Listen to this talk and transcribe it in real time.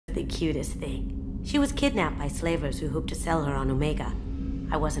the cutest thing. She was kidnapped by slavers who hoped to sell her on Omega.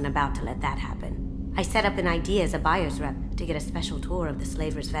 I wasn't about to let that happen. I set up an ID as a buyer's rep to get a special tour of the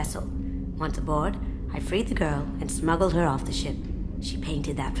slaver's vessel. Once aboard, I freed the girl and smuggled her off the ship. She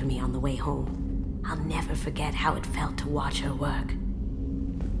painted that for me on the way home. I'll never forget how it felt to watch her work.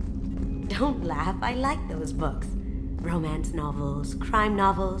 Don't laugh, I like those books. Romance novels, crime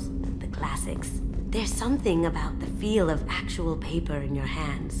novels, the classics. There's something about the feel of actual paper in your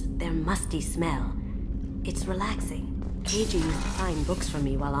hands, their musty smell. It's relaxing. Keiji used to find books for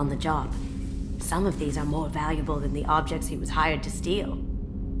me while on the job. Some of these are more valuable than the objects he was hired to steal.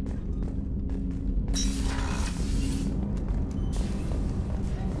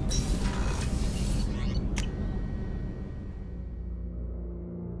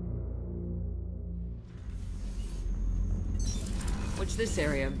 What's this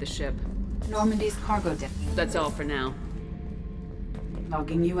area of the ship? Normandy's cargo deck. That's all for now.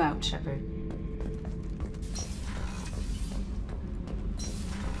 Logging you out, Shepard.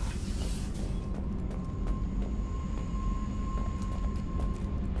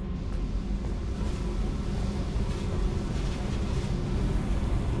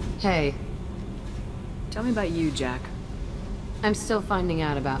 Hey. Tell me about you, Jack. I'm still finding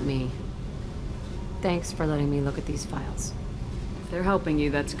out about me. Thanks for letting me look at these files. If they're helping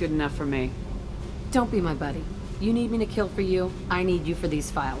you, that's good enough for me. Don't be my buddy. You need me to kill for you, I need you for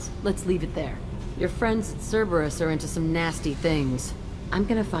these files. Let's leave it there. Your friends at Cerberus are into some nasty things. I'm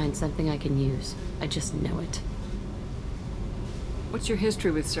gonna find something I can use. I just know it. What's your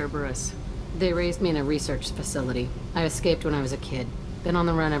history with Cerberus? They raised me in a research facility. I escaped when I was a kid. Been on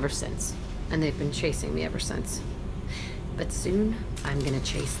the run ever since. And they've been chasing me ever since. But soon, I'm gonna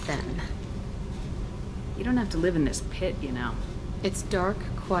chase them. You don't have to live in this pit, you know. It's dark,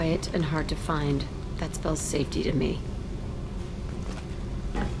 quiet, and hard to find. That spells safety to me.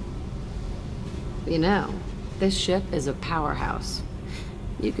 You know, this ship is a powerhouse.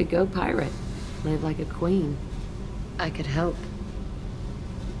 You could go pirate, live like a queen. I could help.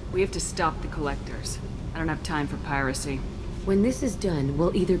 We have to stop the collectors. I don't have time for piracy. When this is done,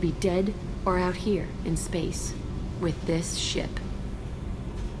 we'll either be dead or out here in space with this ship.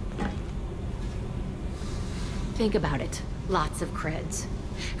 Think about it. Lots of creds.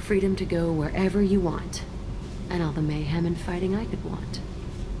 Freedom to go wherever you want. And all the mayhem and fighting I could want.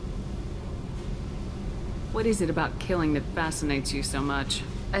 What is it about killing that fascinates you so much?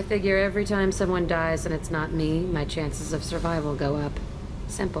 I figure every time someone dies and it's not me, my chances of survival go up.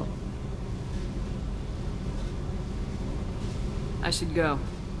 Simple. I should go.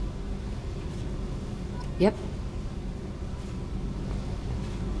 Yep.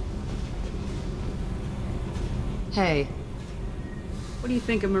 Hey. What do you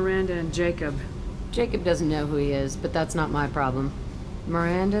think of Miranda and Jacob? Jacob doesn't know who he is, but that's not my problem.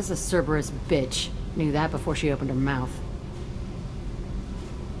 Miranda's a Cerberus bitch. Knew that before she opened her mouth.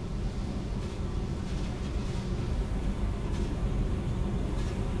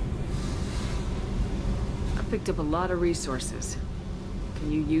 I picked up a lot of resources.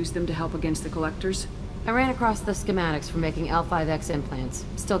 Can you use them to help against the collectors? I ran across the schematics for making L5X implants.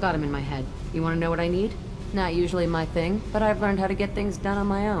 Still got them in my head. You want to know what I need? Not usually my thing, but I've learned how to get things done on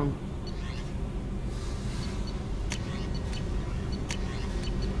my own.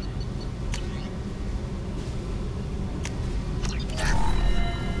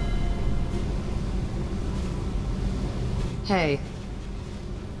 Hey.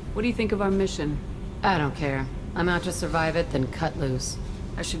 What do you think of our mission? I don't care. I'm out to survive it, then cut loose.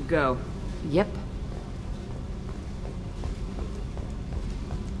 I should go. Yep.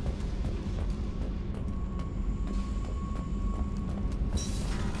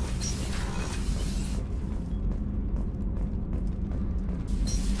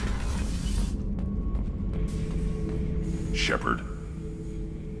 Shepard.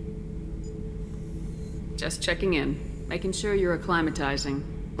 Just checking in. Making sure you're acclimatizing.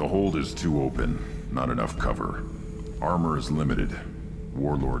 The hold is too open. Not enough cover. Armor is limited.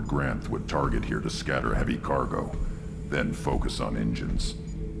 Warlord Granth would target here to scatter heavy cargo, then focus on engines.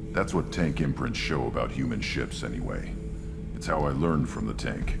 That's what tank imprints show about human ships anyway. It's how I learned from the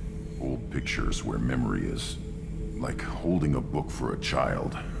tank. Old pictures where memory is like holding a book for a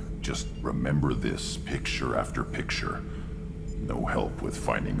child. Just remember this picture after picture. No help with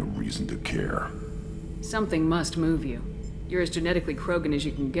finding a reason to care. Something must move you. You're as genetically Krogan as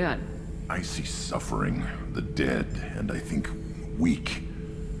you can get. I see suffering, the dead, and I think weak.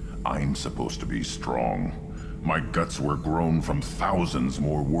 I'm supposed to be strong. My guts were grown from thousands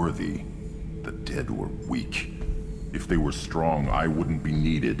more worthy. The dead were weak. If they were strong, I wouldn't be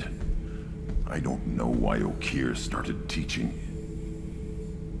needed. I don't know why Okeer started teaching.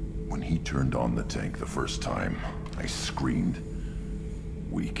 When he turned on the tank the first time, I screamed.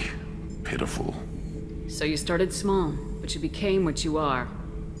 Weak, pitiful. So you started small, but you became what you are.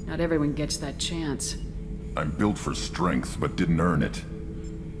 Not everyone gets that chance. I'm built for strength, but didn't earn it.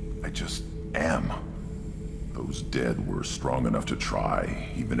 I just am. Those dead were strong enough to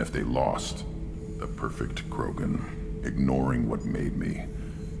try, even if they lost. The perfect Krogan, ignoring what made me.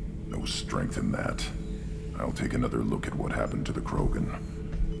 No strength in that. I'll take another look at what happened to the Krogan.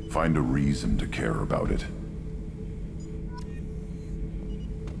 Find a reason to care about it.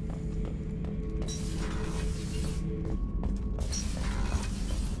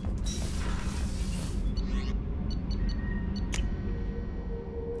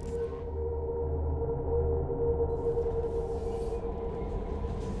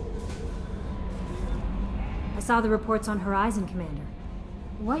 I saw the reports on Horizon, Commander.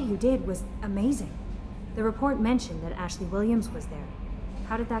 What you did was amazing. The report mentioned that Ashley Williams was there.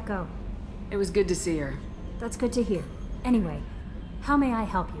 How did that go? It was good to see her. That's good to hear. Anyway, how may I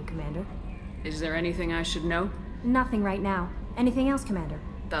help you, Commander? Is there anything I should know? Nothing right now. Anything else, Commander?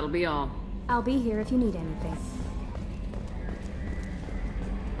 That'll be all. I'll be here if you need anything.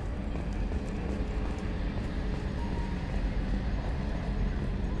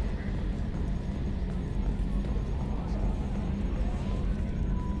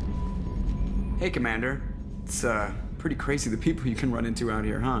 Hey, Commander. It's, pretty crazy the people you can run into out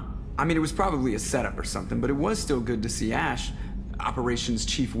here, huh? I mean, it was probably a setup or something, but it was still good to see Ash. Operations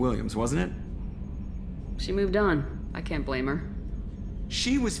Chief Williams, wasn't it? She moved on. I can't blame her.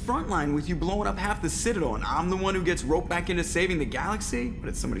 She was frontline with you blowing up half the Citadel, and I'm the one who gets roped back into saving the galaxy? But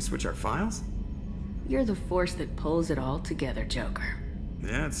did somebody switch our files? You're the force that pulls it all together, Joker.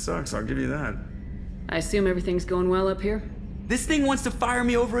 Yeah, it sucks, I'll give you that. I assume everything's going well up here? This thing wants to fire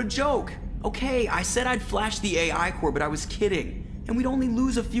me over a joke. Okay, I said I'd flash the AI core, but I was kidding. And we'd only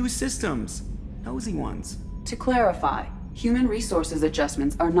lose a few systems. Nosy ones. To clarify, human resources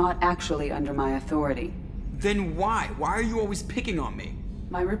adjustments are not actually under my authority. Then why? Why are you always picking on me?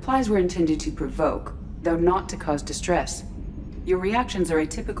 My replies were intended to provoke, though not to cause distress. Your reactions are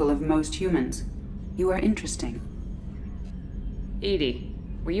atypical of most humans. You are interesting. Edie,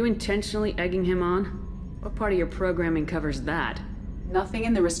 were you intentionally egging him on? What part of your programming covers that? Nothing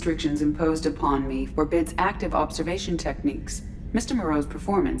in the restrictions imposed upon me forbids active observation techniques. Mr. Moreau's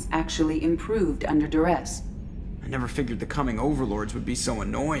performance actually improved under duress. I never figured the coming overlords would be so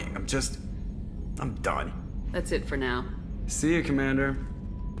annoying. I'm done. That's it for now. See you, Commander.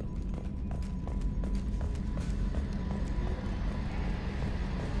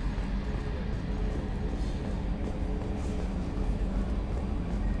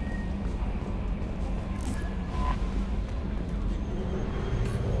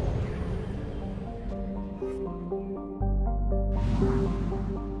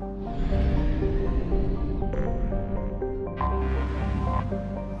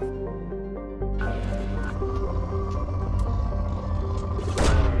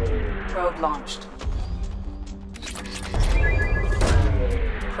 Probe launched.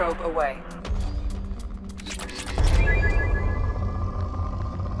 Probe away.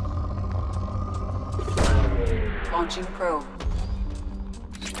 Launching probe.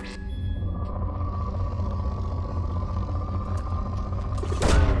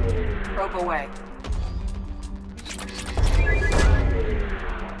 Probe away.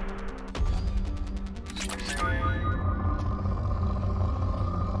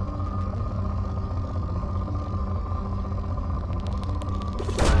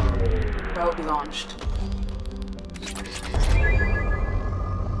 Probe launched.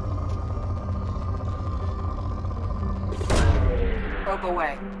 Probe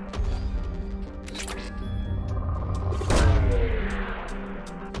away.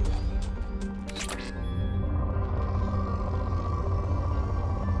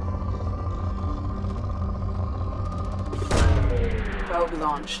 Probe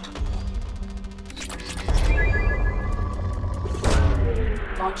launched.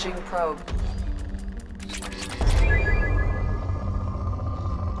 Launching probe.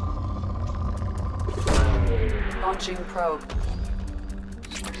 Launching probe.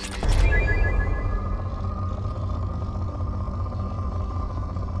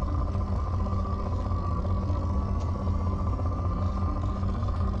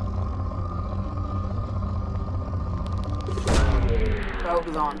 Probe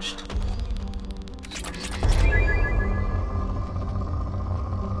launched.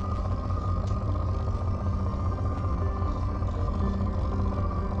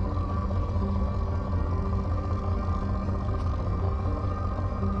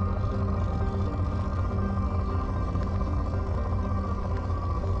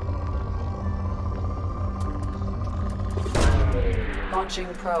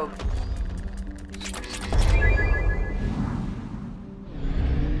 Launching probe.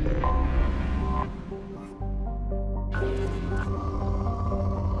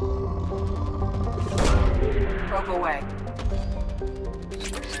 Probe away.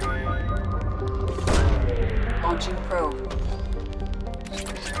 Launching probe.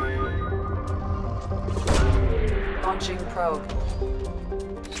 Launching probe.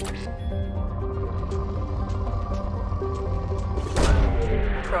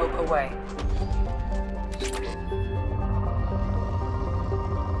 Probe away.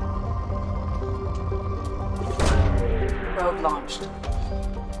 Probe launched.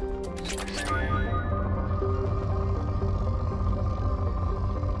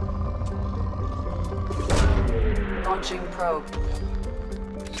 Launching probe.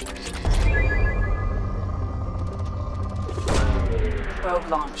 Probe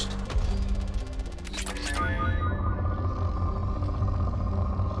launched.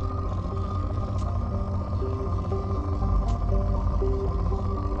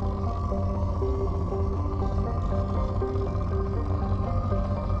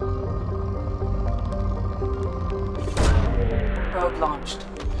 Probe launched.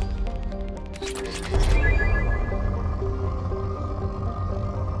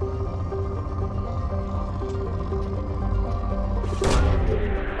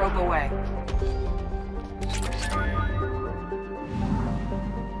 Probe away.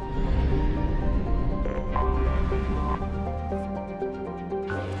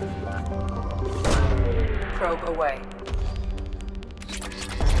 Probe away.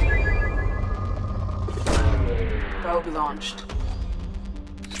 Probe launched.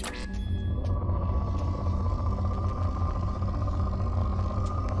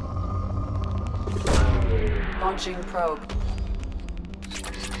 Launching probe.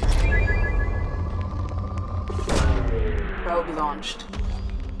 Probe launched.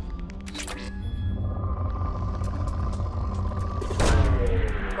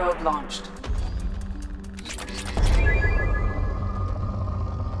 Probe launched.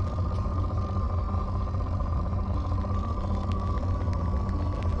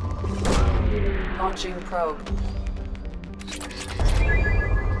 Launching probe.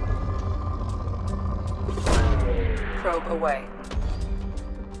 Probe away.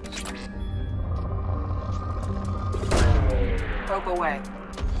 Probe away.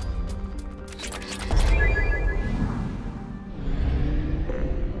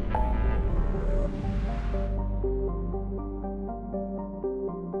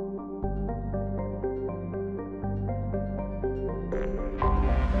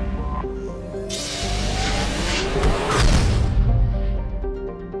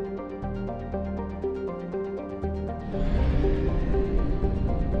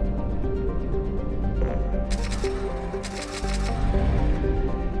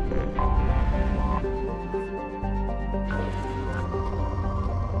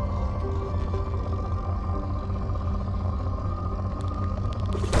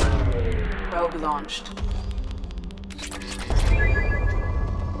 Probe launched.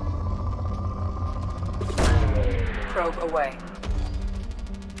 Probe away.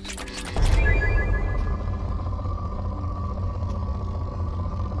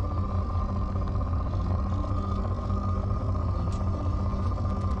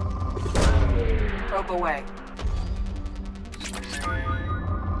 Probe away.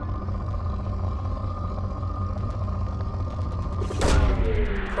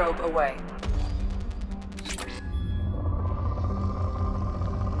 Probe away.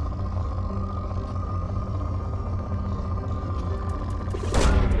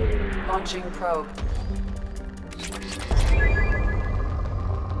 Launching probe.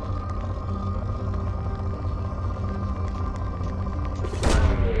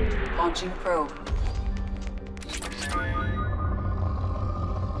 Launching probe.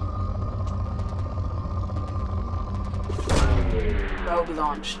 Probe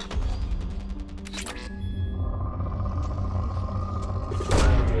launched.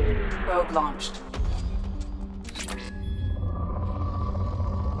 Probe launched.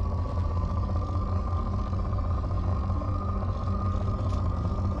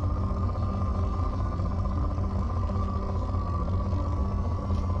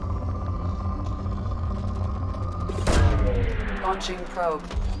 Launching probe.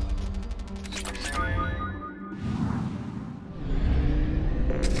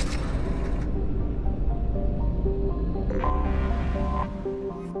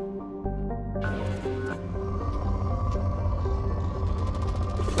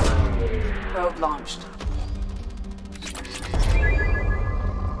 Probe launched.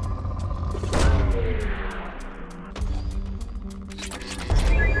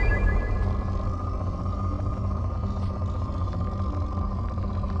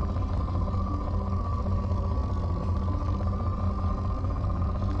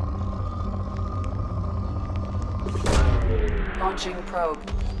 Launching probe.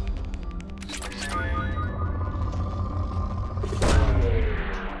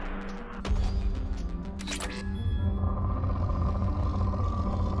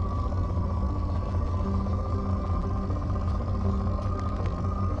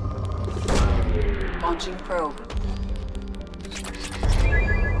 Launching probe.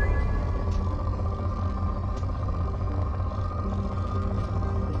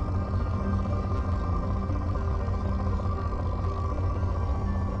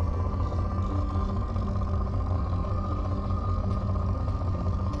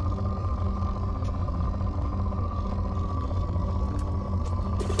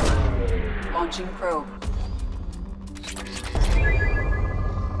 Launching probe.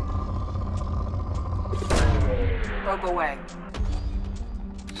 Probe away.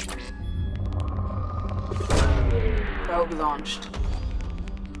 Probe launched.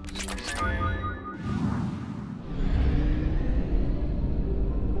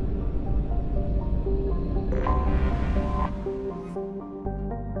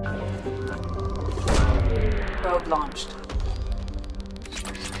 Probe launched.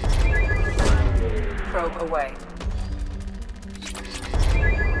 Probe away.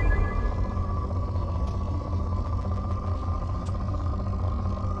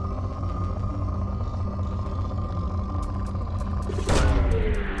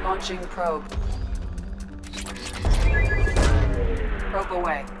 Launching probe. Probe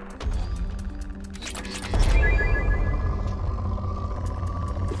away.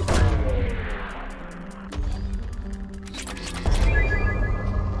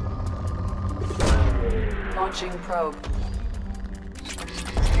 Launching probe.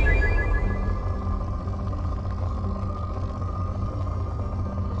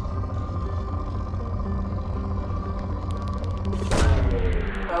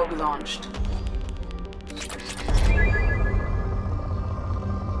 Probe launched.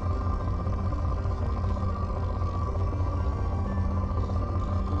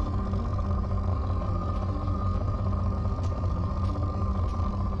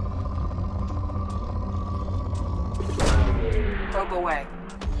 Probe away.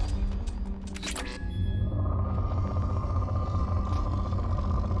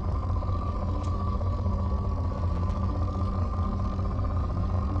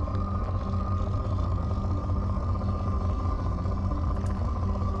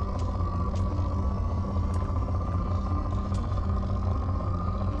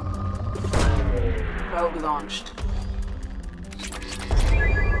 Probe launched.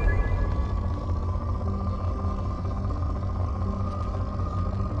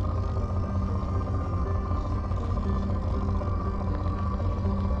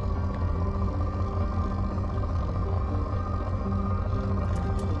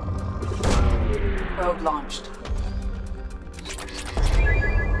 Probe launched.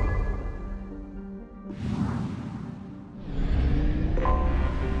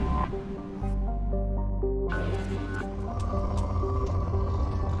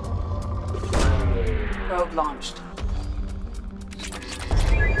 Probe launched.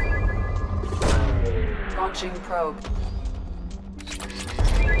 Launching probe.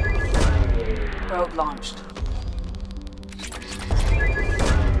 Probe launched.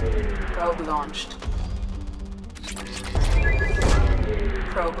 Probe launched.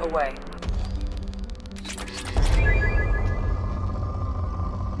 Probe away.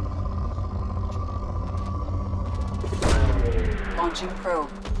 Launching probe.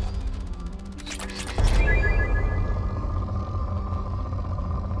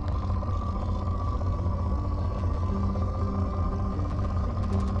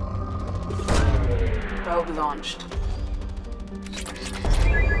 Probe launched.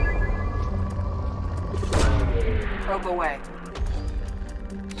 Probe away.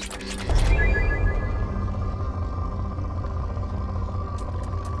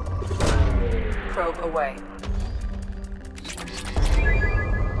 Probe away.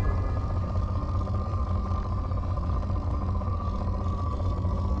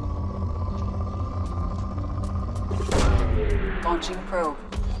 Launching probe.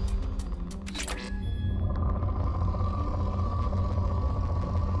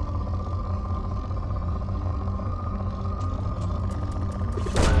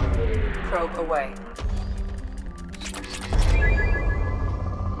 Probe away.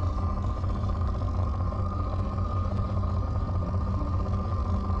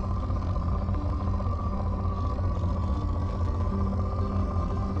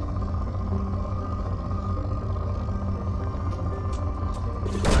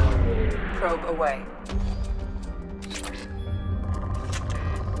 Probe away.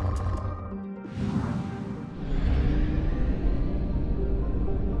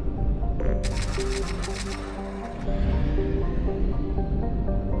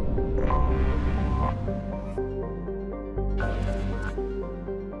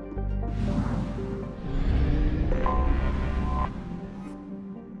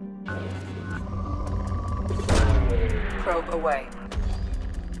 probe away.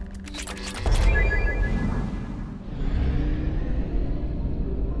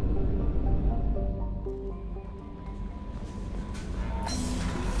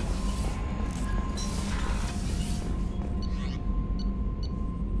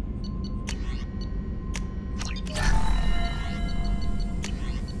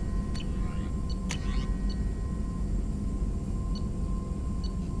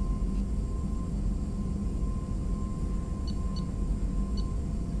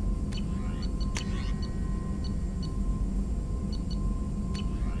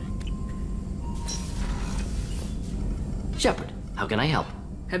 Shepard, how can I help?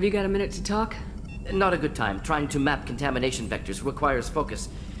 Have you got a minute to talk? Not a good time. Trying to map contamination vectors requires focus.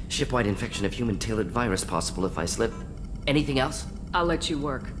 Shipwide infection of human-tailored virus possible if I slip. Anything else? I'll let you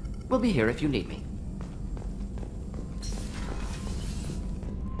work. We'll be here if you need me.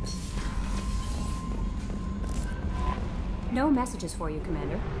 No messages for you,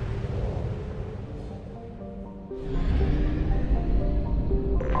 Commander.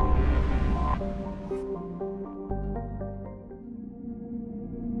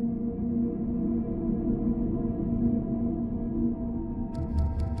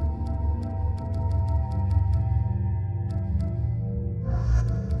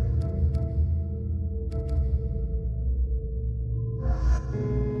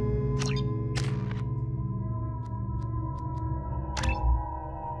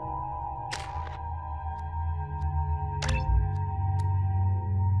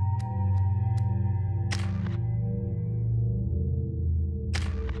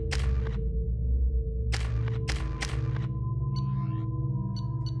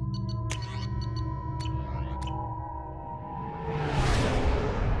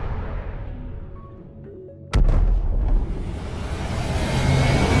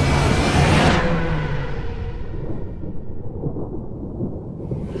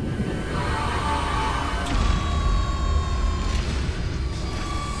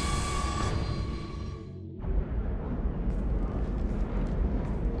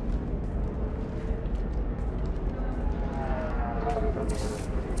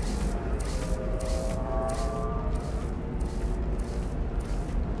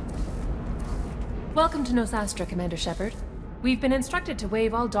 Welcome to Nosastra, Commander Shepard. We've been instructed to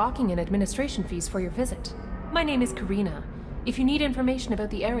waive all docking and administration fees for your visit. My name is Karina. If you need information about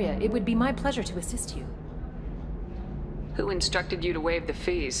the area, it would be my pleasure to assist you. Who instructed you to waive the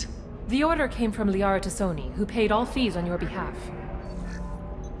fees? The order came from Liara Tassoni, who paid all fees on your behalf.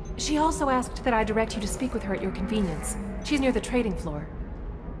 She also asked that I direct you to speak with her at your convenience. She's near the trading floor.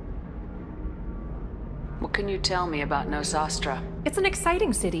 What can you tell me about Nosastra? It's an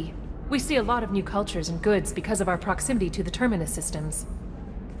exciting city. We see a lot of new cultures and goods because of our proximity to the Terminus systems.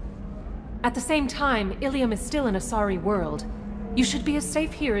 At the same time, Ilium is still an Asari world. You should be as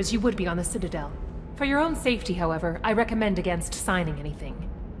safe here as you would be on the Citadel. For your own safety, however, I recommend against signing anything.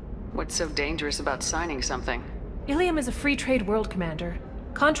 What's so dangerous about signing something? Ilium is a free trade world, Commander.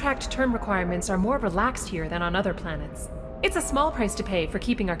 Contract term requirements are more relaxed here than on other planets. It's a small price to pay for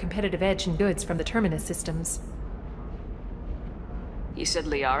keeping our competitive edge in goods from the Terminus systems. You said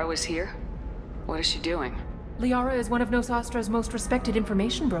Liara was here? What is she doing? Liara is one of Nosastra's most respected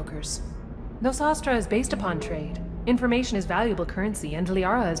information brokers. Nosastra is based upon trade. Information is valuable currency, and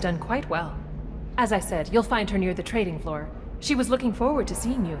Liara has done quite well. As I said, you'll find her near the trading floor. She was looking forward to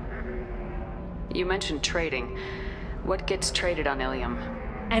seeing you. You mentioned trading. What gets traded on Ilium?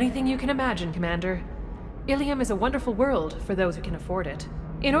 Anything you can imagine, Commander. Ilium is a wonderful world for those who can afford it.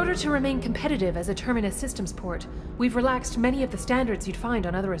 In order to remain competitive as a Terminus systems port, we've relaxed many of the standards you'd find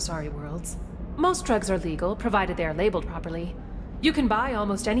on other Asari worlds. Most drugs are legal, provided they are labeled properly. You can buy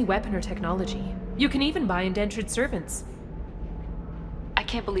almost any weapon or technology. You can even buy indentured servants. I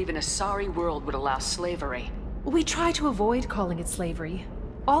can't believe an Asari world would allow slavery. We try to avoid calling it slavery.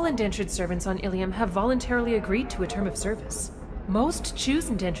 All indentured servants on Ilium have voluntarily agreed to a term of service. Most choose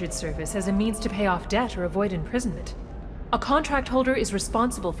indentured service as a means to pay off debt or avoid imprisonment. A contract holder is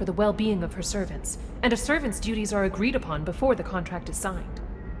responsible for the well-being of her servants, and a servant's duties are agreed upon before the contract is signed.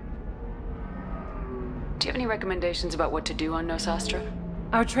 Do you have any recommendations about what to do on Nosastra?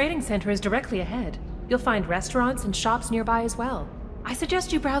 Our trading center is directly ahead. You'll find restaurants and shops nearby as well. I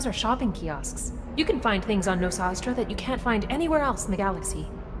suggest you browse our shopping kiosks. You can find things on Nosastra that you can't find anywhere else in the galaxy.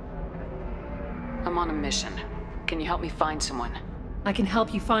 I'm on a mission. Can you help me find someone? I can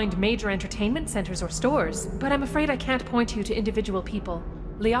help you find major entertainment centers or stores, but I'm afraid I can't point you to individual people.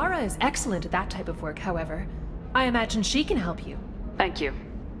 Liara is excellent at that type of work, however. I imagine she can help you. Thank you.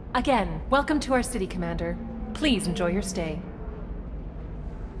 Again, welcome to our city, Commander. Please enjoy your stay.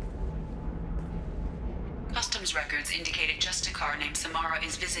 Customs Customs records indicated just a car named Samara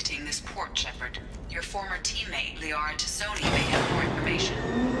is visiting this port, Shepard. Your former teammate, Liara Tassoni, may have more information.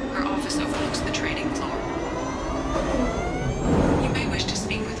 Her office overlooks the trading floor. You may wish to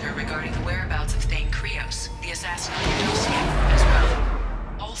speak with her regarding the whereabouts of Thane Krios, the assassin on your dossier, as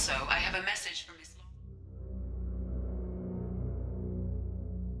well. Also, I have a message from Miss...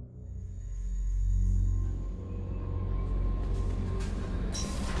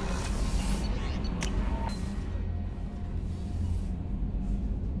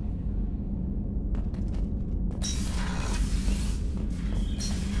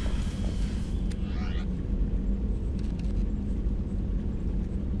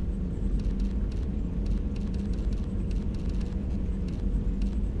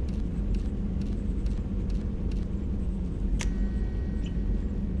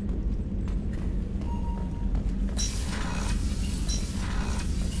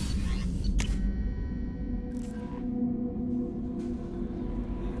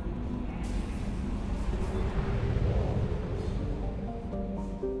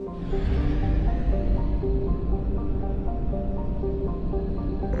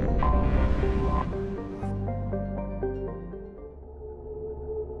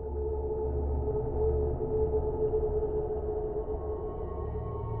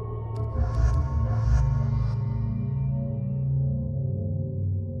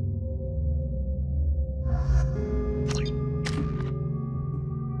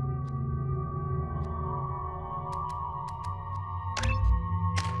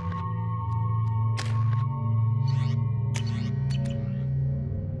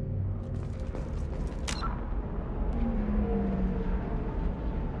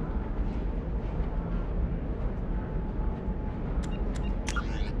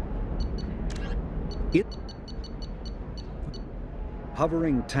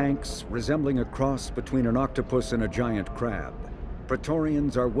 Hovering tanks resembling a cross between an octopus and a giant crab.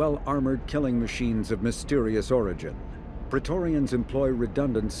 Praetorians are well-armored killing machines of mysterious origin. Praetorians employ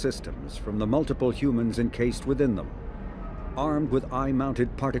redundant systems from the multiple humans encased within them. Armed with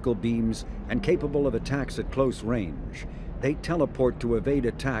eye-mounted particle beams and capable of attacks at close range, they teleport to evade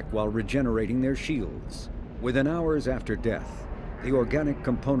attack while regenerating their shields. Within hours after death, the organic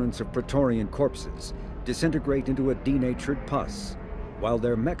components of Praetorian corpses disintegrate into a denatured pus, while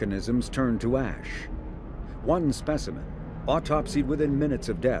their mechanisms turn to ash. One specimen, autopsied within minutes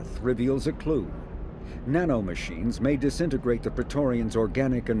of death, reveals a clue. Nanomachines may disintegrate the Praetorians'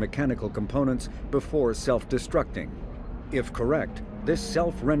 organic and mechanical components before self-destructing. If correct, this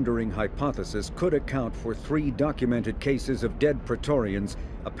self-rendering hypothesis could account for 3 documented cases of dead Praetorians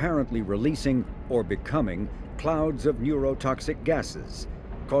apparently releasing or becoming clouds of neurotoxic gases,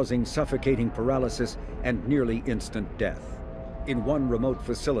 causing suffocating paralysis and nearly instant death. In one remote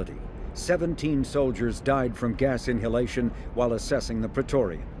facility, 17 soldiers died from gas inhalation while assessing the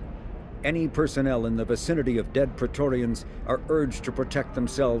Praetorian. Any personnel in the vicinity of dead Praetorians are urged to protect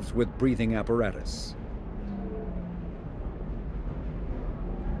themselves with breathing apparatus.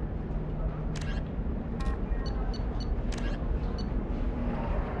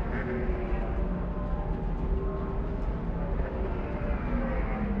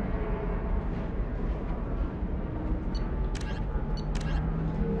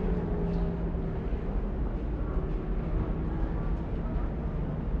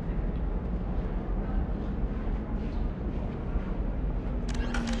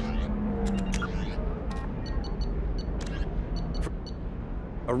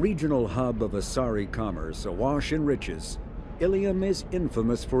 A regional hub of Asari commerce awash in riches, Ilium is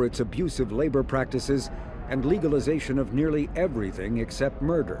infamous for its abusive labor practices and legalization of nearly everything except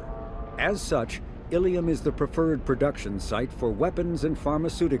murder. As such, Ilium is the preferred production site for weapons and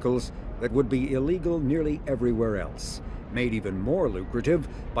pharmaceuticals that would be illegal nearly everywhere else, made even more lucrative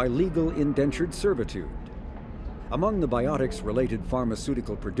by legal indentured servitude. Among the biotics-related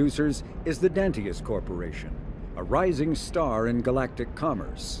pharmaceutical producers is the Dantius Corporation, a rising star in galactic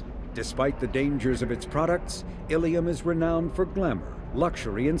commerce. Despite the dangers of its products, Ilium is renowned for glamour,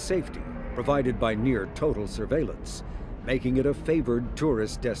 luxury, and safety, provided by near-total surveillance, making it a favored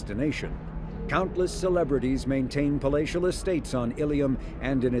tourist destination. Countless celebrities maintain palatial estates on Ilium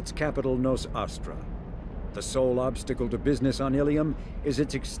and in its capital Nos Astra. The sole obstacle to business on Ilium is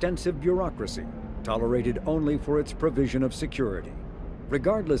its extensive bureaucracy, tolerated only for its provision of security.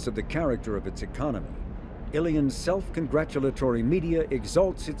 Regardless of the character of its economy, Ilium's self-congratulatory media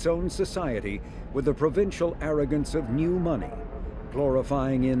exalts its own society with the provincial arrogance of new money,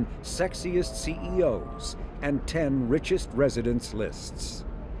 glorifying in sexiest CEOs and 10 richest residents lists.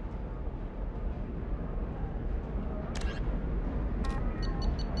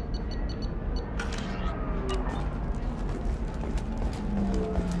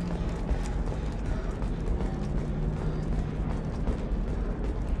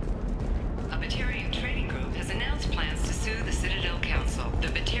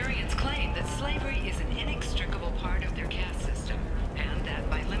 slavery is an inextricable part of their caste system, and that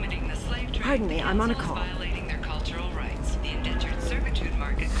by limiting the slave trade, Pardon me, I'm on a council call. is violating their cultural rights. The indentured servitude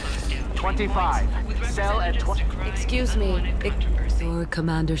market closed down 25. Sell at 20. Excuse me. Controversy. You're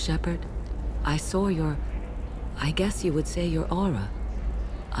Commander Shepard? I saw your... I guess you would say your aura.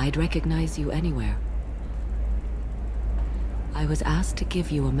 I'd recognize you anywhere. I was asked to give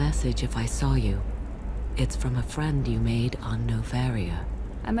you a message if I saw you. It's from a friend you made on Novaria.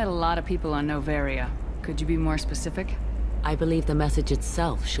 I met a lot of people on Novaria. Could you be more specific? I believe the message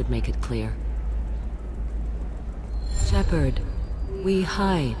itself should make it clear. Shepard, we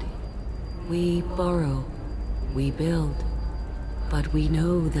hide. We borrow. We build. But we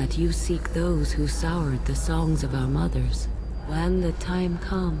know that you seek those who soured the songs of our mothers. When the time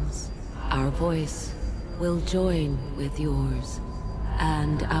comes, our voice will join with yours,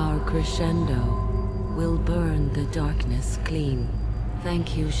 and our crescendo will burn the darkness clean.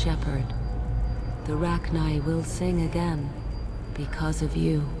 Thank you, Shepard. The Rachni will sing again because of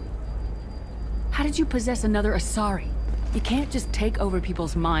you. How did you possess another Asari? You can't just take over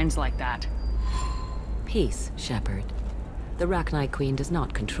people's minds like that. Peace, Shepard. The Rachni Queen does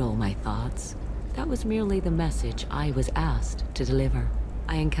not control my thoughts. That was merely the message I was asked to deliver.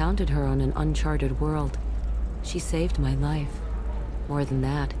 I encountered her on an uncharted world. She saved my life. More than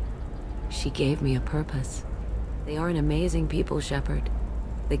that, she gave me a purpose. They are an amazing people, Shepard.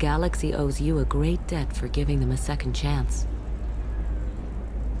 The galaxy owes you a great debt for giving them a second chance.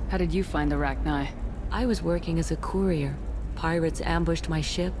 How did you find the Rachni? I was working as a courier. Pirates ambushed my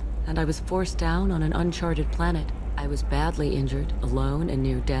ship, and I was forced down on an uncharted planet. I was badly injured, alone and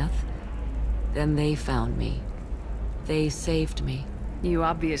near death. Then they found me. They saved me. You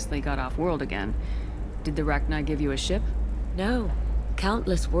obviously got off-world again. Did the Rachni give you a ship? No.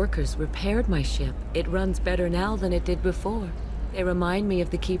 Countless workers repaired my ship. It runs better now than it did before. They remind me of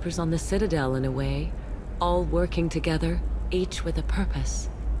the Keepers on the Citadel in a way. All working together, each with a purpose.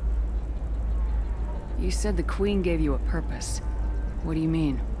 You said the Queen gave you a purpose. What do you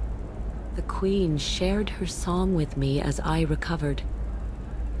mean? The Queen shared her song with me as I recovered.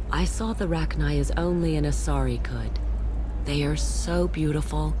 I saw the Rachni as only an Asari could. They are so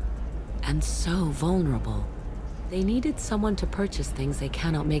beautiful and so vulnerable. They needed someone to purchase things they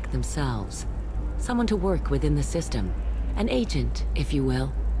cannot make themselves. Someone to work within the system. An agent, if you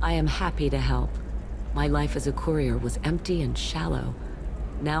will. I am happy to help. My life as a courier was empty and shallow.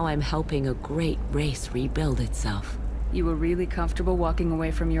 Now I'm helping a great race rebuild itself. You were really comfortable walking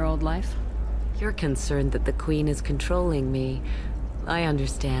away from your old life? You're concerned that the Queen is controlling me. I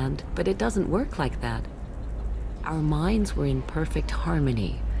understand, but it doesn't work like that. Our minds were in perfect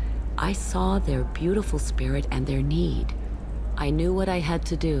harmony. I saw their beautiful spirit and their need. I knew what I had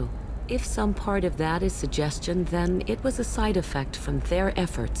to do. If some part of that is suggestion, then it was a side effect from their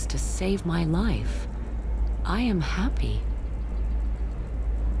efforts to save my life. I am happy.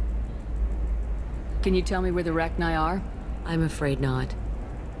 Can you tell me where the Rachni are? I'm afraid not.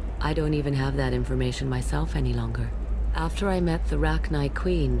 I don't even have that information myself any longer. After I met the Rachni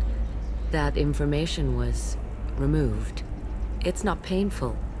Queen, that information was removed. It's not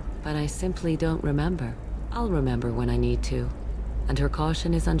painful, but I simply don't remember. I'll remember when I need to. And her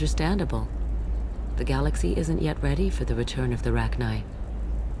caution is understandable. The galaxy isn't yet ready for the return of the Rachni.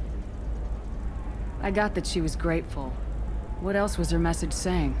 I got that she was grateful. What else was her message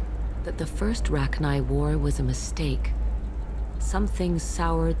saying? That the first Rachni war was a mistake. Something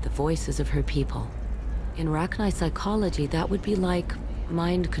soured the voices of her people. In Rachni psychology, that would be like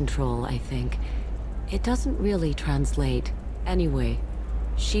mind control, I think. It doesn't really translate. Anyway,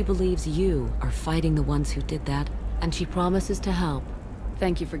 she believes you are fighting the ones who did that, and she promises to help.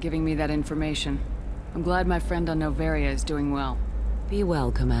 Thank you for giving me that information. I'm glad my friend on Novaria is doing well. Be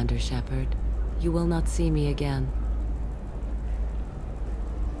well, Commander Shepard. You will not see me again.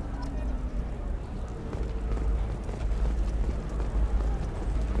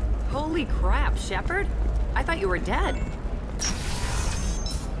 Holy crap, Shepard! I thought you were dead.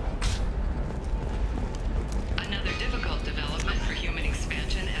 Another difficult development for human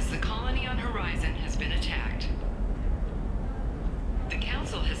expansion as the colony on Horizon has been attacked. The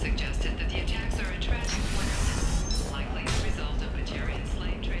Council has suggested that the attacks are a tragic plan, likely the result of Batarian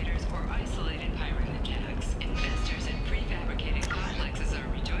slave traders or isolated pirate attacks. Investors in prefabricated complexes are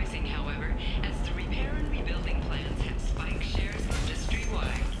rejoicing, however, as the repair and rebuilding plans have spiked shares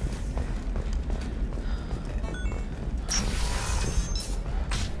industry-wide.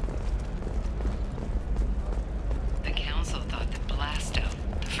 The Council thought that Blasto,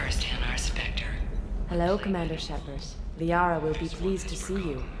 the first Hanar Spectre... Hello, Commander Shepard. Liara will be pleased to see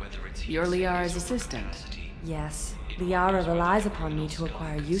you. You're Liara's assistant. Yes. Liara relies upon me to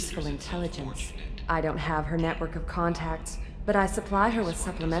acquire useful intelligence. I don't have her network of contacts, but I supply her with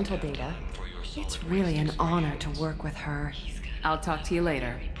supplemental data. It's really an honor to work with her. I'll talk to you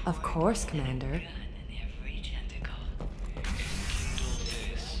later. Of course, Commander.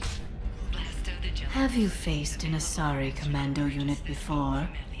 Have you faced an Asari commando unit before?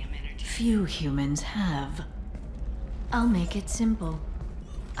 Few humans have. I'll make it simple.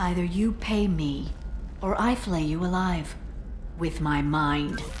 Either you pay me, or I flay you alive. With my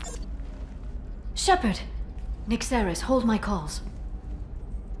mind. Shepard! Nixeris, hold my calls.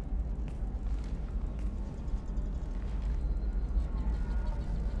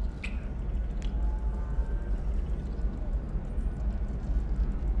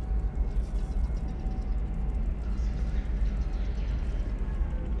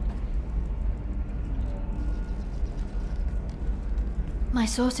 My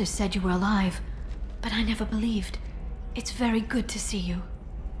sources said you were alive, but I never believed. It's very good to see you.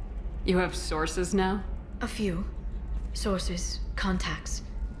 You have sources now? A few. Sources, contacts,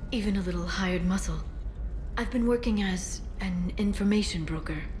 even a little hired muscle. I've been working as an information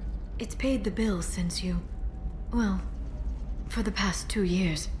broker. It's paid the bills since you... well, for the past 2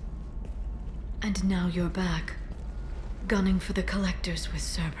 years. And now you're back, gunning for the collectors with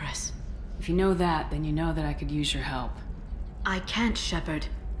Cerberus. If you know that, then you know that I could use your help. I can't, Shepard.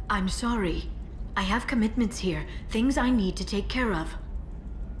 I'm sorry. I have commitments here, things I need to take care of.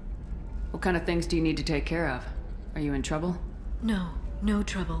 What kind of things do you need to take care of? Are you in trouble? No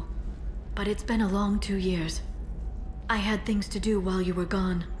trouble. But it's been a long 2 years. I had things to do while you were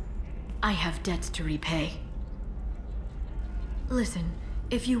gone. I have debts to repay. Listen,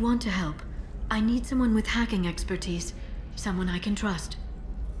 if you want to help, I need someone with hacking expertise. Someone I can trust.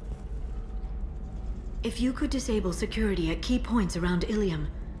 If you could disable security at key points around Ilium,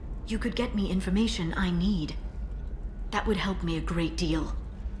 you could get me information I need. That would help me a great deal.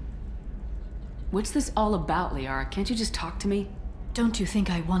 What's this all about, Liara? Can't you just talk to me? Don't you think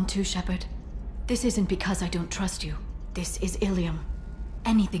I want to, Shepard? This isn't because I don't trust you. This is Ilium.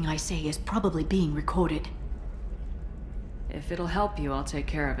 Anything I say is probably being recorded. If it'll help you, I'll take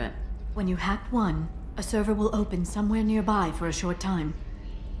care of it. When you hack one, a server will open somewhere nearby for a short time.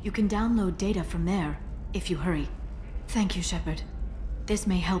 You can download data from there, if you hurry. Thank you, Shepard. This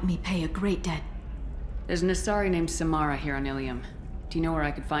may help me pay a great debt. There's an Asari named Samara here on Ilium. Do you know where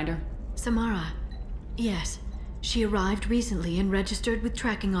I could find her? Samara? Yes. She arrived recently and registered with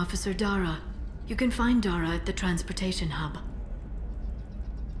Tracking Officer Dara. You can find Dara at the transportation hub.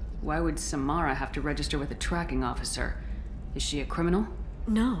 Why would Samara have to register with a tracking officer? Is she a criminal?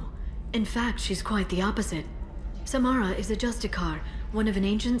 No. In fact, she's quite the opposite. Samara is a Justicar, one of an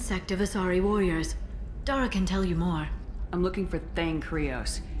ancient sect of Asari warriors. Dara can tell you more. I'm looking for Thane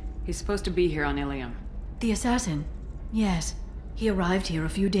Krios. He's supposed to be here on Ilium. The assassin? Yes. He arrived here a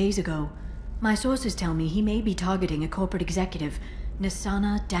few days ago. My sources tell me he may be targeting a corporate executive,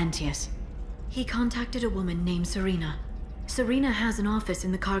 Nisana Dantius. He contacted a woman named Serena. Serena has an office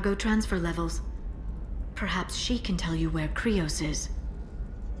in the cargo transfer levels. Perhaps she can tell you where Krios is.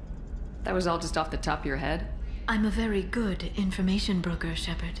 That was all just off the top of your head? I'm a very good information broker,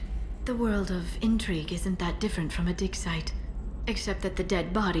 Shepard. The world of intrigue isn't that different from a dig site, except that the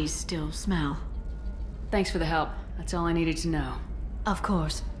dead bodies still smell. Thanks for the help. That's all I needed to know. Of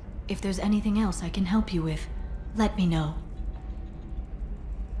course. If there's anything else I can help you with, let me know.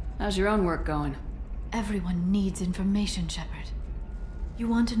 How's your own work going? Everyone needs information, Shepard. You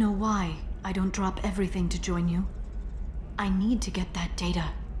want to know why I don't drop everything to join you? I need to get that data.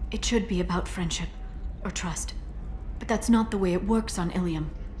 It should be about friendship, or trust. But that's not the way it works on Ilium.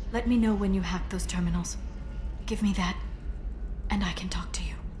 Let me know when you hack those terminals. Give me that, and I can talk to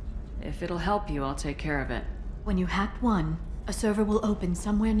you. If it'll help you, I'll take care of it. When you hack one, a server will open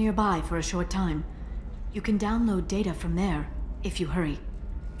somewhere nearby for a short time. You can download data from there, if you hurry.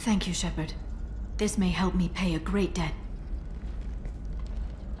 Thank you, Shepard. This may help me pay a great debt.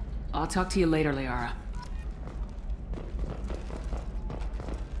 I'll talk to you later, Liara.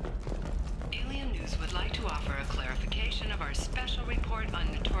 Alien News would like to offer a clarification of our special report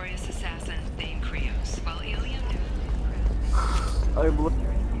on notorious assassin Thane Krios. While Alien News...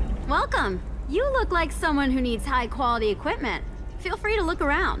 Welcome! You look like someone who needs high-quality equipment. Feel free to look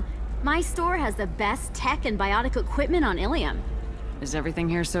around. My store has the best tech and biotic equipment on Ilium. Is everything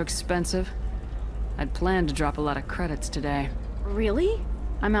here so expensive? I'd planned to drop a lot of credits today. Really?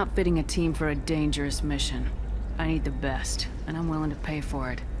 I'm outfitting a team for a dangerous mission. I need the best, and I'm willing to pay for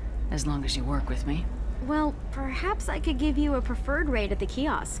it, as long as you work with me. Well, perhaps I could give you a preferred rate at the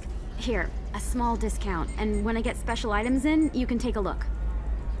kiosk. Here, a small discount, and when I get special items in, you can take a look.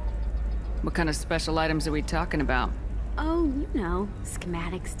 What kind of special items are we talking about? Oh, you know,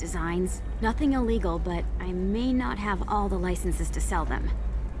 schematics, designs. Nothing illegal, but I may not have all the licenses to sell them.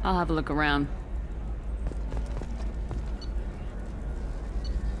 I'll have a look around.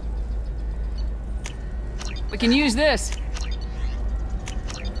 We can use this.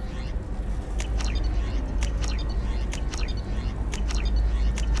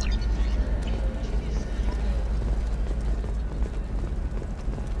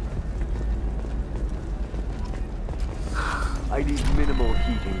 I need minimal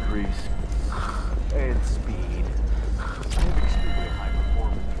heat increase. And speed. I have extremely high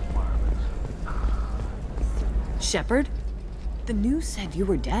performance requirements. Shepard? The news said you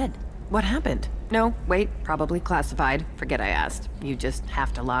were dead. What happened? No, wait, probably classified. Forget I asked. You just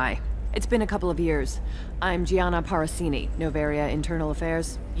have to lie. It's been a couple of years. I'm Gianna Parasini, Novaria Internal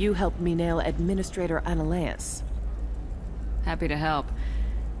Affairs. You helped me nail Administrator Analeas. Happy to help.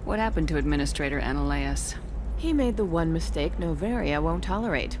 What happened to Administrator Analeas? He made the one mistake Novaria won't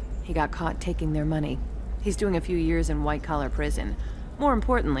tolerate. He got caught taking their money. He's doing a few years in white-collar prison. More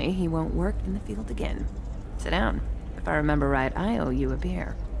importantly, he won't work in the field again. Sit down. If I remember right, I owe you a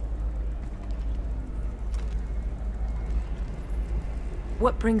beer.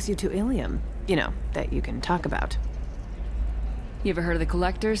 What brings you to Ilium? You know, that you can talk about. You ever heard of the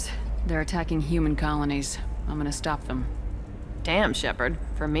Collectors? They're attacking human colonies. I'm gonna stop them. Damn, Shepard.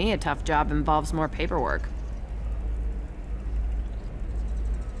 For me, a tough job involves more paperwork.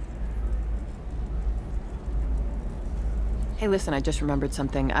 Hey, listen, I just remembered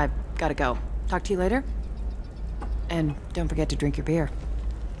something. I've gotta go. Talk to you later? And don't forget to drink your beer.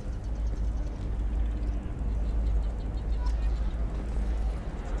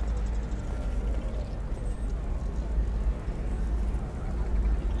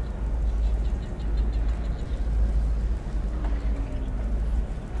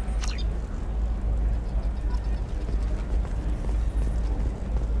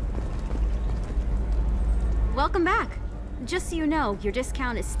 Welcome back. Just so you know, your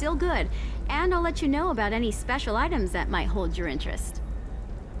discount is still good, and I'll let you know about any special items that might hold your interest.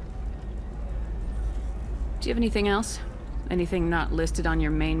 Do you have anything else? Anything not listed on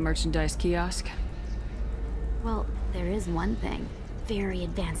your main merchandise kiosk? Well, there is one thing. Very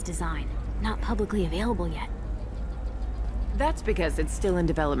advanced design. Not publicly available yet. That's because it's still in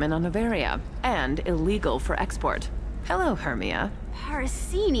development on Novaria, and illegal for export. Hello, Hermia.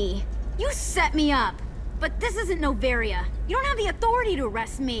 Parasini, you set me up! But this isn't Novaria. You don't have the authority to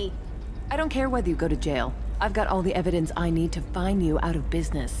arrest me. I don't care whether you go to jail. I've got all the evidence I need to fine you out of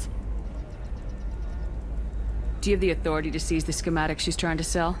business. Do you have the authority to seize the schematics she's trying to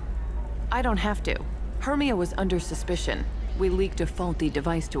sell? I don't have to. Hermia was under suspicion. We leaked a faulty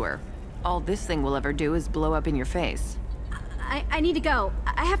device to her. All this thing will ever do is blow up in your face. I need to go.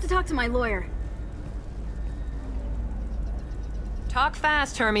 I have to talk to my lawyer. Talk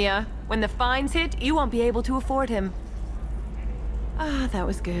fast, Hermia. When the fines hit, you won't be able to afford him. Ah, that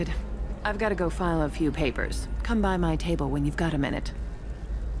was good. I've got to go file a few papers. Come by my table when you've got a minute.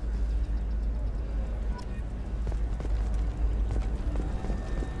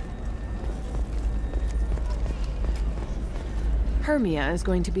 Hermia is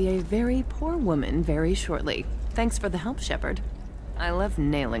going to be a very poor woman very shortly. Thanks for the help, Shepard. I love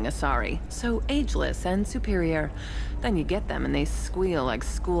nailing Asari. So ageless and superior. Then you get them and they squeal like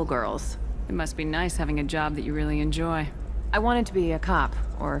schoolgirls. It must be nice having a job that you really enjoy. I wanted to be a cop,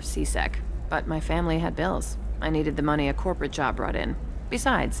 or CSEC, but my family had bills. I needed the money a corporate job brought in.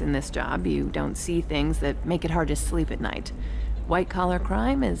 Besides, in this job, you don't see things that make it hard to sleep at night. White-collar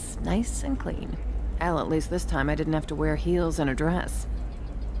crime is nice and clean. Hell, at least this time I didn't have to wear heels and a dress.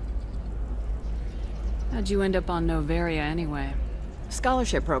 How'd you end up on Novaria anyway?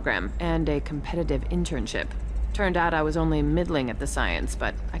 Scholarship program and a competitive internship. Turned out I was only middling at the science,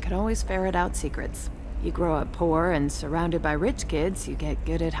 but I could always ferret out secrets. You grow up poor and surrounded by rich kids, you get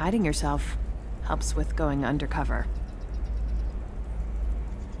good at hiding yourself. Helps with going undercover.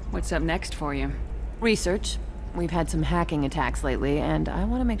 What's up next for you? Research. We've had some hacking attacks lately, and I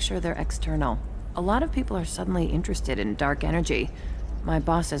want to make sure they're external. A lot of people are suddenly interested in dark energy. My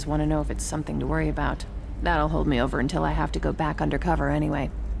bosses want to know if it's something to worry about. That'll hold me over until I have to go back undercover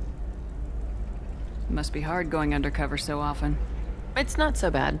anyway. It must be hard going undercover so often. It's not so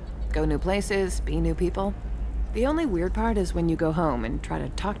bad. Go new places, be new people. The only weird part is when you go home and try to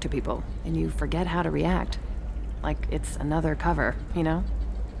talk to people, and you forget how to react. Like it's another cover, you know?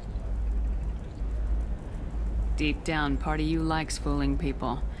 Deep down, part of you likes fooling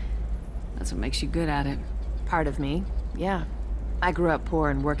people. That's what makes you good at it. Part of me, yeah. I grew up poor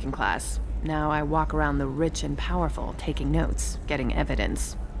and working class. Now I walk around the rich and powerful, taking notes, getting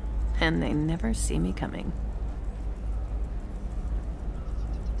evidence. and they never see me coming.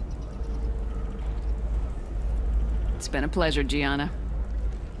 It's been a pleasure, Gianna.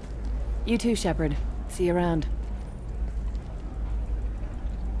 You too, Shepard. See you around.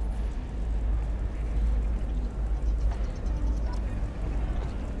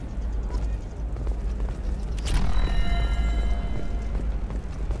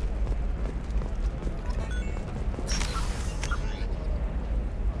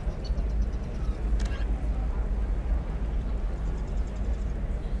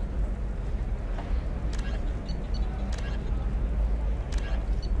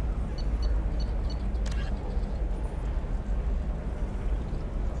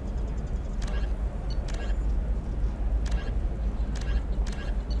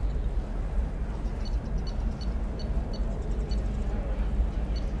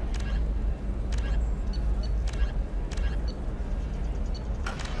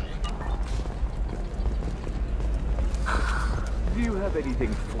 Do you have anything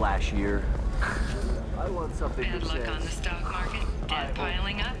flashier? I want something Bad that luck says... on the stock market? Debt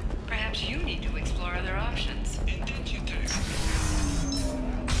piling up? Perhaps you need to explore other options.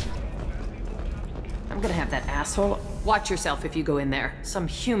 I'm gonna have that asshole... Watch yourself if you go in there. Some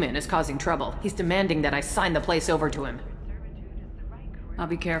human is causing trouble. He's demanding that I sign the place over to him. I'll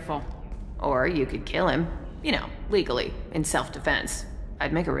be careful. Or you could kill him. You know, legally, in self-defense.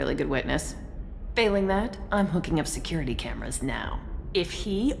 I'd make a really good witness. Failing that, I'm hooking up security cameras now. If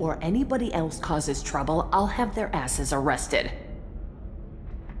he or anybody else causes trouble, I'll have their asses arrested.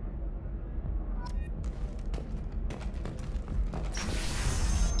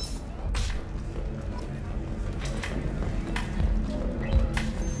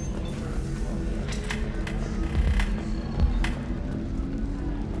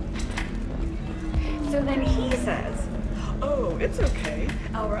 So then he says, "Oh, it's okay.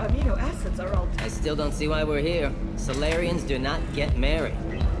 Our amino acids are all..." I still don't see why we're here. Solarians do not get married.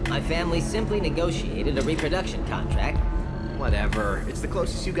 My family simply negotiated a reproduction contract. Whatever. It's the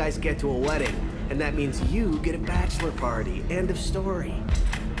closest you guys get to a wedding. And that means you get a bachelor party. End of story.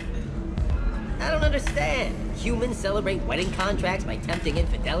 I don't understand. Humans celebrate wedding contracts by tempting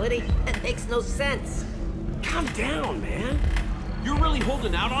infidelity? That makes no sense. Calm down, man. You're really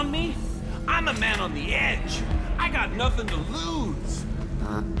holding out on me? I'm a man on the edge. I got nothing to lose.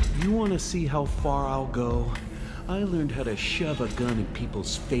 You want to see how far I'll go? I learned how to shove a gun in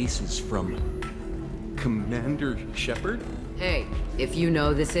people's faces from Commander Shepard. Hey, if you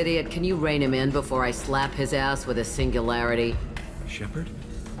know this idiot, can you rein him in before I slap his ass with a singularity? Shepard?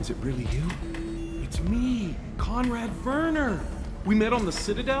 Is it really you? It's me, Conrad Werner. We met on the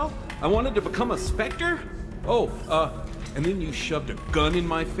Citadel. I wanted to become a Spectre. And then you shoved a gun in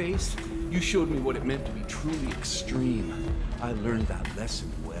my face. You showed me what it meant to be truly extreme. I learned that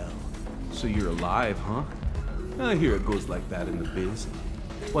lesson well. So you're alive, huh? I hear it goes like that in the biz.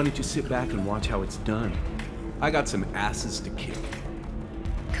 Why don't you sit back and watch how it's done? I got some asses to kick.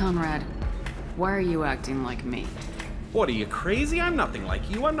 Conrad, why are you acting like me? What, are you crazy? I'm nothing like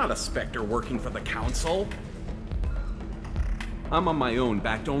you. I'm not a Spectre working for the Council. I'm on my own,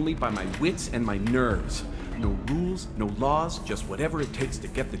 backed only by my wits and my nerves. No rules, no laws, just whatever it takes to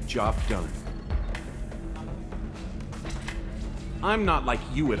get the job done. I'm not like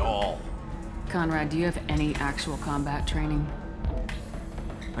you at all. Conrad, do you have any actual combat training?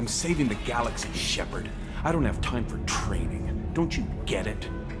 I'm saving the galaxy, Shepard. I don't have time for training. Don't you get it?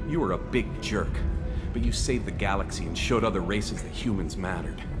 You were a big jerk, but you saved the galaxy and showed other races that humans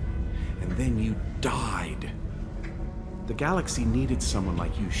mattered. And then you died. The galaxy needed someone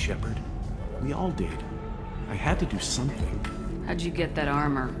like you, Shepard. We all did. I had to do something. How'd you get that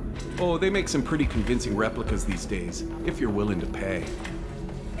armor? Oh, they make some pretty convincing replicas these days, if you're willing to pay.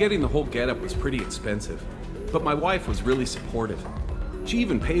 Getting the whole getup was pretty expensive, but my wife was really supportive. She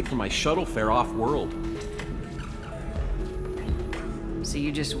even paid for my shuttle fare off-world. So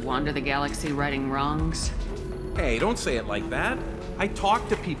you just wander the galaxy righting wrongs? Hey, don't say it like that. I talk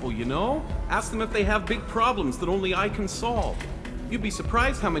to people, you know? Ask them if they have big problems that only I can solve. You'd be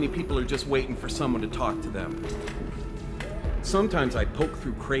surprised how many people are just waiting for someone to talk to them. Sometimes I poke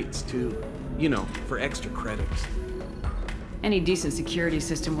through crates too, you know, for extra credits. Any decent security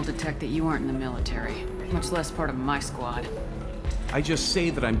system will detect that you aren't in the military, much less part of my squad. I just say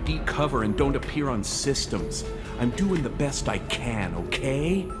that I'm deep cover and don't appear on systems. I'm doing the best I can,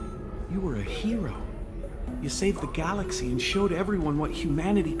 okay? You were a hero. You saved the galaxy and showed everyone what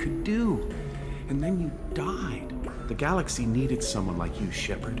humanity could do. And then you died. The galaxy needed someone like you,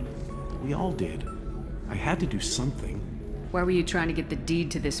 Shepard. We all did. I had to do something. Why were you trying to get the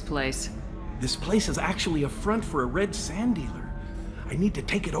deed to this place? This place is actually a front for a red sand dealer. I need to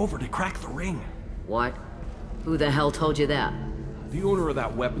take it over to crack the ring. What? Who the hell told you that? The owner of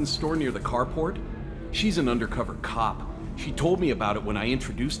that weapons store near the carport? She's an undercover cop. She told me about it when I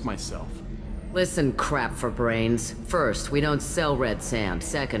introduced myself. Listen, crap for brains. First, we don't sell red sand.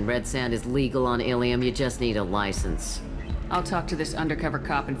 Second, red sand is legal on Ilium. You just need a license. I'll talk to this undercover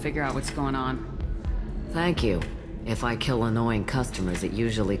cop and figure out what's going on. Thank you. If I kill annoying customers, it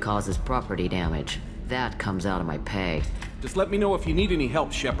usually causes property damage. That comes out of my pay. Just let me know if you need any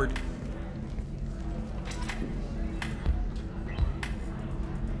help, Shepard.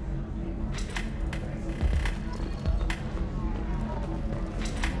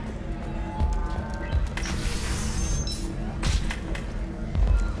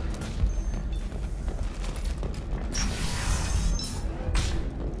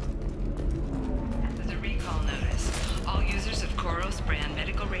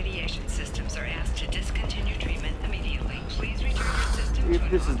 If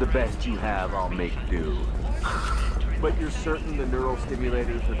this is the best you have, I'll make do. But you're certain the neural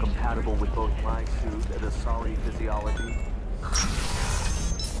stimulators are compatible with both my suit and Asari physiology?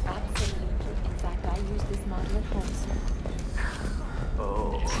 Absolutely. In fact, I use this model at home, sir.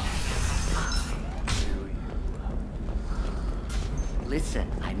 Oh. Listen,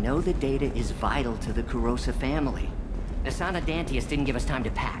 I know the data is vital to the Kurosa family. Asana Dantius didn't give us time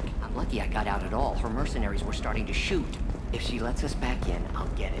to pack. I'm lucky I got out at all. Her mercenaries were starting to shoot. If she lets us back in, I'll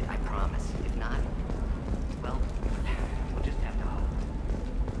get it, I promise. If not, well, we'll just have to hope.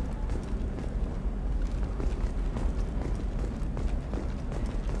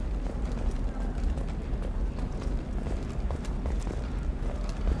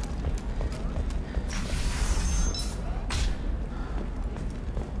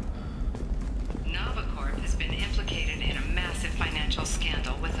 Novacorp has been implicated in a massive financial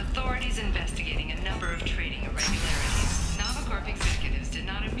scandal with authorities investigating a number of trading irregularities. Novacorp executives did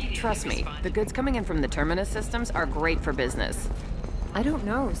not immediately Trust me, the goods coming in from the Terminus systems are great for business. I don't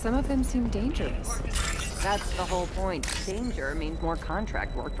know. Some of them seem dangerous. That's the whole point. Danger means more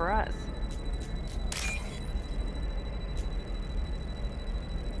contract work for us.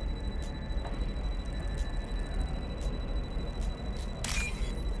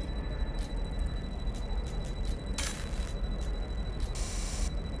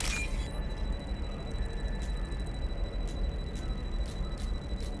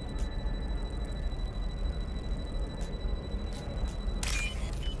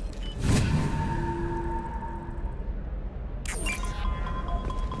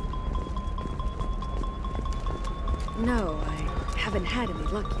 No, I haven't had any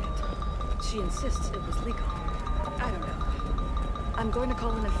luck yet. She insists it was legal. I don't know. I'm going to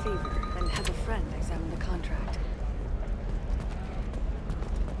call in a favor and have a friend examine the contract.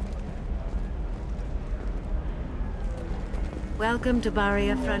 Welcome to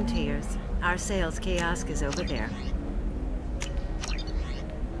Baria Frontiers. Our sales kiosk is over there.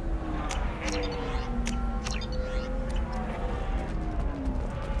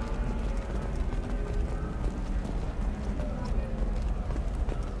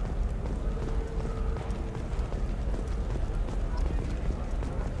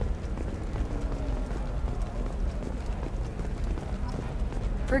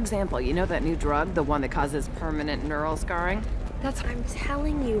 For example, you know that new drug, the one that causes permanent neural scarring? I'm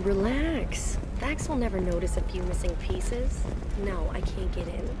telling you, relax. Vax will never notice a few missing pieces. No, I can't get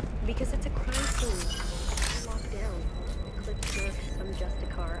in. Because it's a crime scene. Locked down. Eclipse jerk, some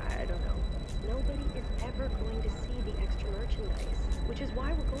Justicar, I don't know. Nobody is ever going to see the extra merchandise. Which is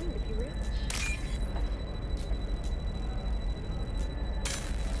why we're going to be rich.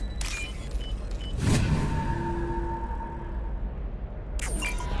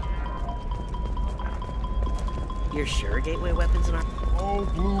 You're sure gateway weapons are... Oh,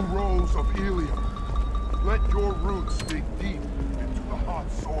 blue rose of Ilium, let your roots dig deep into the hot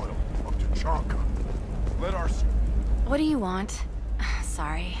soil of Tuchanka. Let our... What do you want?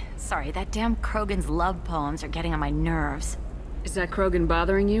 Sorry, that damn Krogan's love poems are getting on my nerves. Is that Krogan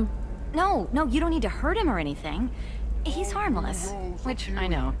bothering you? No, you don't need to hurt him or anything. He's harmless. Which, I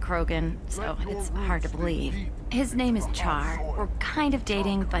know, Krogan, so it's hard to believe. His name is Char. We're kind of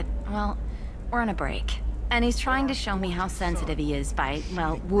dating, but, well, we're on a break. And he's trying to show me how sensitive he is by,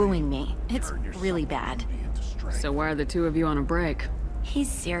 well, wooing me. It's really bad. So why are the two of you on a break?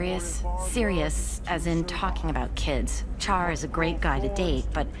 He's serious. Serious, as in talking about kids. Char is a great guy to date,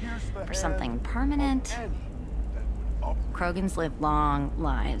 but for something permanent... Krogans live long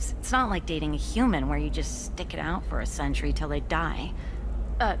lives. It's not like dating a human where you just stick it out for a century till they die.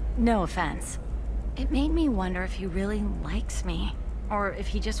 No offense. It made me wonder if he really likes me. Or if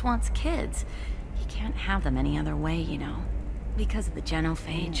he just wants kids. He can't have them any other way, you know. Because of the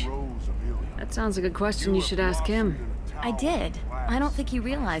genophage. That sounds like a question you should ask him. I did. I don't think you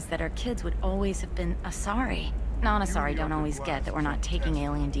realized that our kids would always have been Asari. Non-Asari don't always get that we're not taking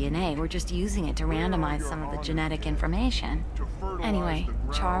alien DNA, we're just using it to randomize some of the genetic information. Anyway,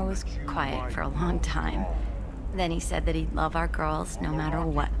 Char was quiet for a long time. Then he said that he'd love our girls no matter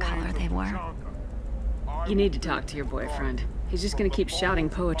what color they were. You need to talk to your boyfriend. He's just gonna keep shouting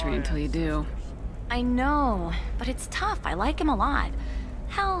poetry until you do. I know, but it's tough. I like him a lot.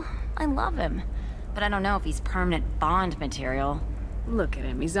 Hell, I love him. But I don't know if he's permanent Bond material. Look at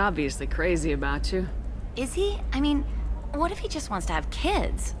him, he's obviously crazy about you. Is he? I mean, what if he just wants to have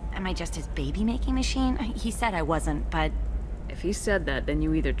kids? Am I just his baby-making machine? He said I wasn't, but... If he said that, then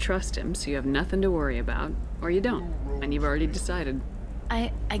you either trust him so you have nothing to worry about, or you don't, and you've already decided.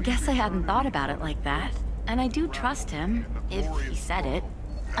 I guess I hadn't thought about it like that. And I do trust him, if he said it.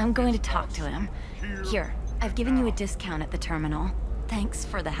 I'm going to talk to him. Here, I've given you a discount at the terminal. Thanks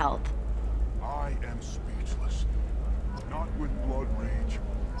for the help. I am speechless. Not with blood rage,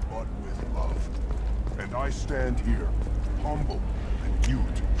 but with love. And I stand here, humble and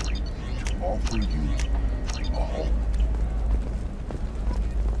mute, to offer you a home.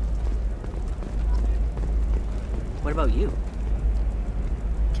 What about you?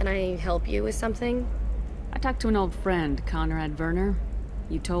 Can I help you with something? I talked to an old friend, Conrad Werner.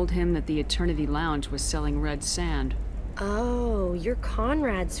 You told him that the Eternity Lounge was selling red sand. Oh, you're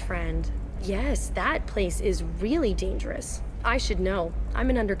Conrad's friend. Yes, that place is really dangerous. I should know. I'm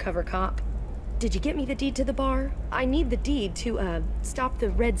an undercover cop. Did you get me the deed to the bar? I need the deed to, stop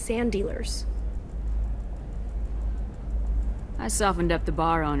the red sand dealers. I softened up the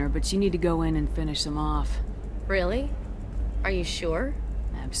bar owner, but you need to go in and finish them off. Really? Are you sure?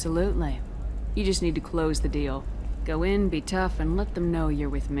 Absolutely. You just need to close the deal. Go in, be tough, and let them know you're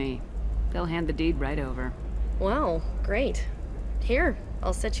with me. They'll hand the deed right over. Wow, great. Here,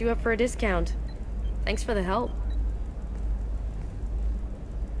 I'll set you up for a discount. Thanks for the help.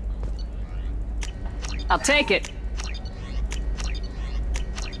 I'll take it!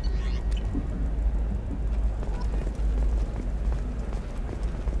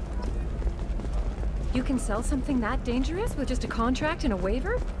 You can sell something that dangerous with just a contract and a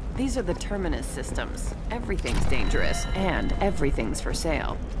waiver? These are the Terminus systems. Everything's dangerous, and everything's for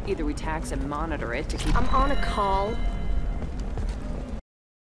sale. Either we tax and monitor it to keep— I'm on a call.